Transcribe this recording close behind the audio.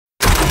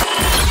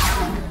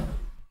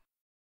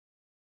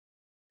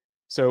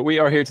So we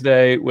are here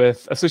today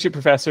with Associate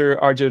Professor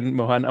Arjun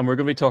Mohan, and we're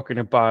going to be talking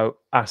about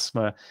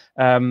asthma.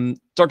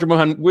 Dr.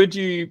 Mohan, would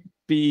you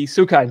be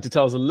so kind to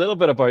tell us a little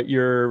bit about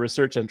your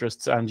research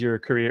interests and your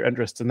career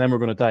interests, and then we're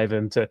going to dive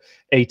into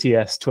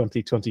ATS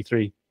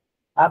 2023.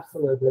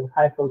 Absolutely.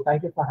 Hi, Phil.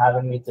 Thank you for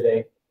having me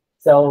today.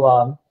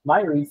 So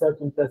my research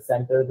interest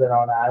centers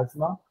around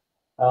asthma.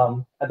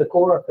 At the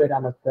core of it,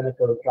 I'm a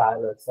clinical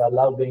trialist. So I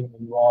love being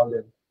involved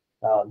in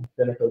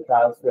clinical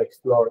trials to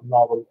explore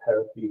novel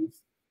therapies.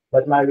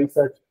 But my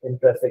research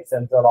interest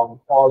extends along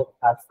all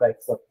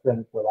aspects of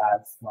clinical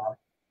asthma.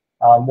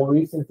 More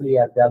recently,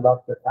 I've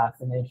developed a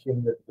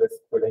fascination with risk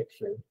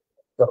prediction.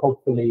 So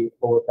hopefully,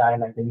 over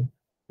time, I can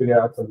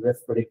figure out some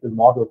risk predictive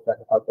models that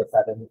help us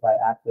identify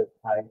active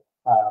high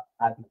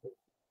advocates.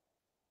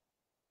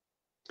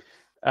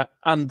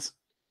 And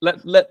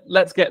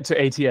let's get to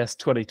ATS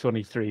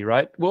 2023,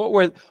 right? What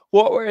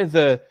were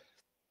the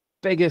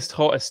biggest,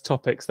 hottest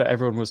topics that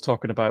everyone was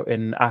talking about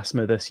in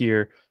asthma this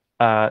year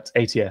at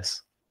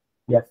ATS?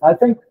 Yes, I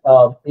think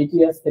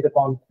ATS hit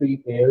upon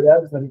three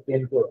areas when it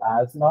came to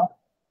asthma.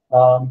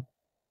 The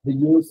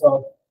use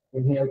of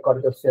inhaled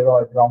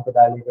corticosteroid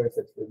bronchodilators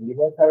as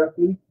reliever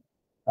therapy,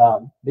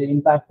 the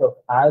impact of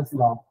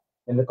asthma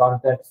in the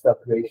context of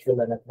racial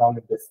and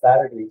economic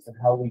disparities and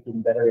how we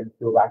can better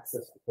improve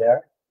access to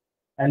care.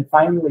 And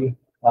finally,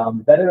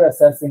 better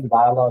assessing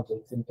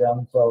biologics in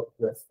terms of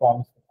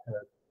response to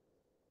therapy.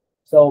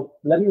 So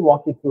let me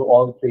walk you through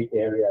all three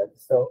areas.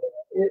 So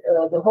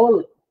the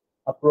whole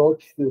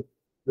approach to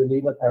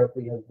reliever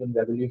therapy has been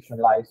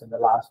revolutionized in the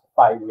last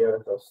 5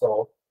 years or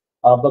so.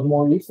 But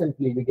more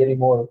recently, we're getting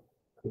more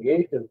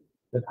creative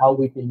with how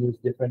we can use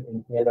different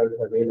inhalers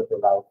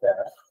available out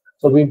there.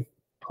 So we've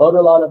heard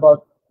a lot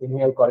about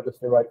inhaled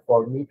corticosteroid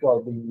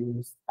formoterol being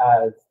used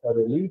as a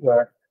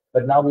reliever,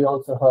 but now we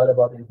also heard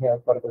about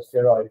inhaled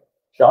corticosteroid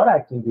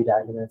short-acting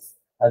beta agonists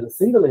as a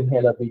single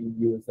inhaler being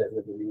used as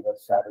a reliever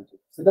strategy.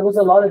 So there was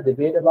a lot of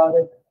debate about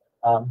it,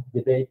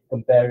 debate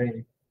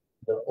comparing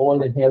the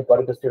old inhaled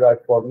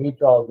corticosteroid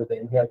formoterol with the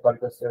inhaled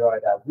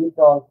corticosteroid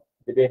albuterol,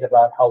 debate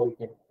about how we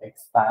can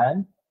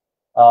expand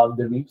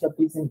the reach of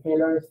these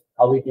inhalers,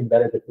 how we can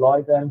better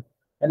deploy them,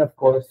 and of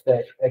course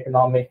the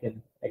economic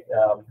and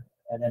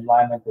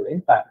environmental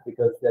impact,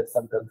 because there's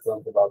some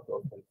concerns about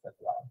those things as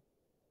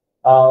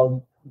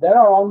well. There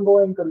are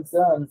ongoing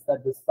concerns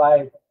that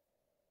despite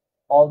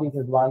all these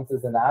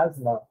advances in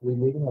asthma,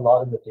 we're leaving a lot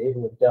on the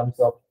table in terms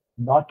of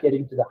not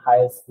getting to the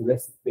highest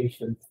risk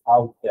patients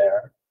out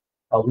there.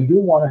 We do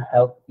want to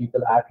help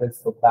people at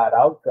risk of bad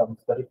outcomes,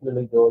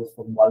 particularly those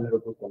from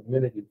vulnerable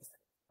communities,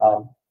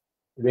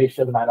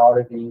 racial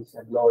minorities,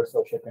 and lower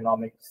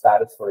socioeconomic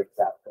status, for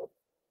example.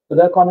 So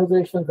there are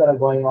conversations that are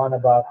going on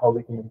about how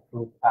we can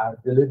improve our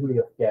delivery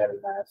of care in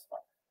asthma.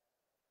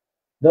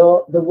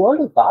 The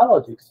world of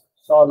biologics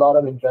saw a lot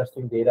of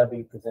interesting data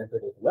being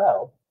presented as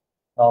well.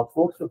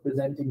 Folks were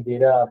presenting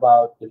data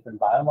about different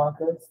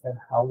biomarkers and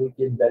how we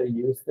can better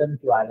use them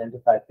to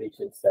identify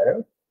patients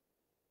better.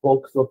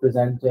 Folks were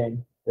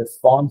presenting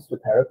response to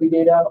therapy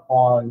data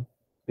on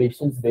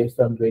patients based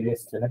on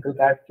various clinical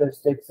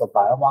characteristics or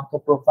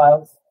biomarker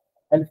profiles.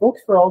 And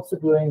folks were also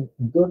doing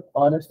good,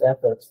 earnest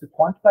efforts to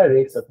quantify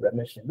rates of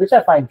remission, which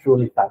I find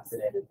truly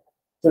fascinating.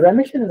 So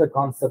remission is a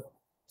concept,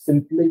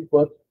 simply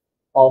put,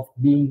 of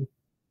being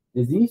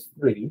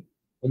disease-free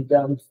in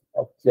terms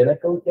of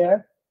clinical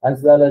care,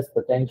 as well as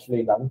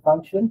potentially lung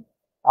function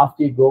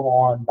after you go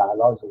on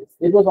biologics.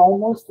 It was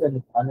almost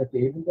an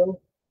unattainable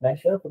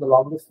measure for the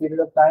longest period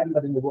of time,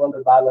 but in the world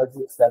of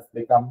biologics, that's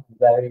become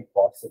very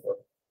possible.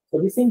 So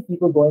we're seeing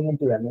people going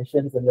into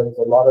remissions, and there was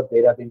a lot of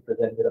data being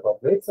presented about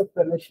rates of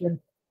remission,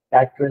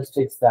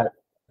 characteristics that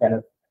kind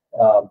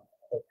of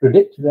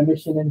predict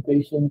remission in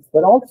patients,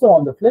 but also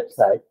on the flip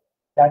side,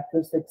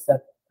 characteristics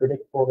that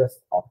predict poor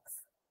response.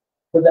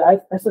 So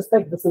I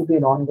suspect this will be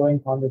an ongoing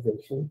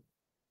conversation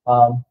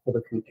for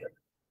the future.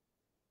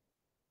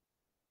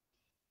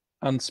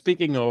 And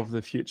speaking of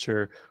the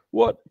future,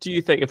 what do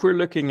you think, if we're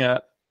looking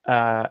at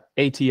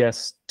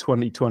ATS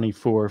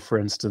 2024, for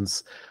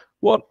instance,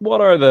 what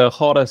are the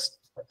hottest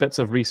bits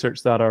of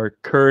research that are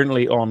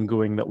currently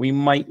ongoing that we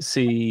might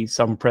see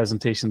some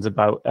presentations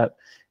about at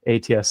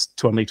ATS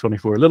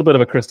 2024? A little bit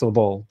of a crystal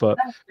ball, but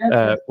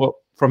what,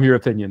 from your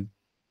opinion?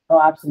 Oh,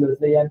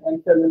 absolutely. And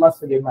so you must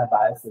forgive my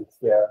biases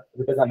here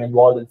because I'm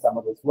involved in some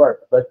of this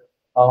work. But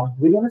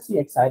we're going to see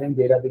exciting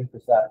data being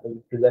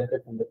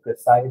presented from the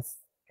PRECISE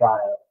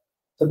trial.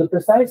 So the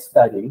PRECISE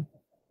study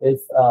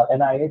is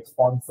an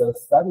NIH-sponsored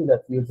study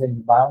that's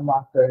using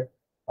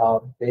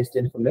biomarker-based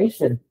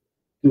information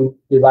to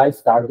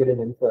devise targeted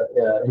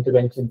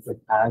interventions in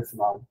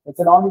asthma. It's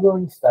an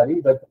ongoing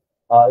study, but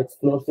it's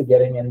close to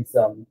getting in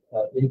some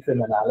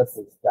interim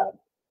analysis done.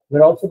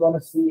 We're also going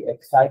to see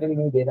exciting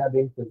new data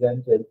being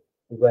presented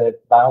with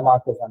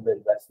biomarkers under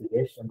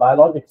investigation,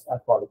 biologics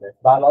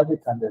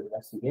under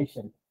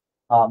investigation,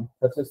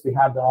 such as we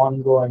have the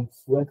ongoing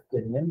SWIFT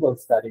and NIMBLE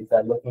studies that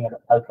are looking at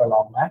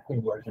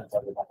ultra-long-acting versions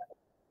of the virus.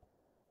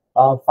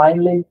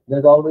 Finally,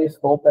 there's always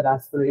hope and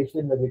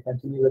aspiration that we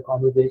continue the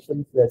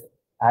conversations with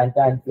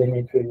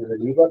anti-inflammatory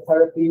reliever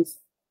therapies.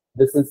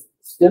 This is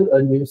still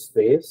a new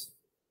space.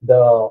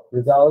 The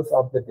results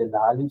of the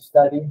Denali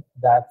study,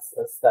 that's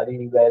a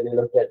study where they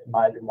looked at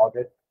mild to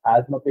moderate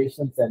asthma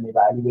patients and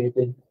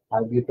evaluated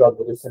albuterol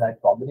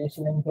budesonide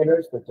combination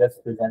inhalers, were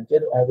just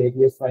presented at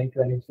ATS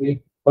 2023.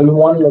 But we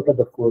want to look at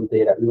the full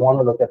data. We want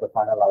to look at the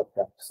final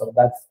outcome. So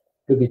that's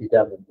to be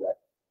determined yet.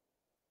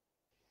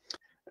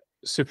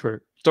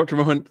 Super. Dr.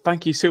 Mohan,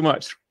 thank you so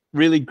much.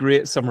 Really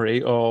great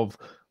summary of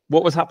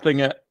what was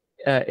happening at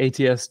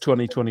ATS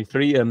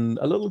 2023 and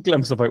a little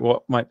glimpse about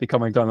what might be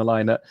coming down the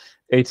line at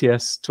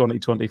ATS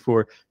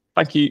 2024.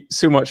 Thank you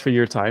so much for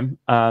your time,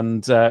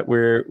 and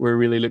we're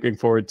really looking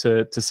forward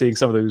to seeing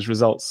some of those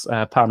results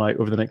pan out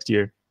over the next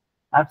year.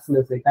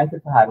 Absolutely. Thank you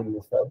for having me,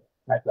 Phil.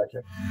 My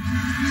pleasure.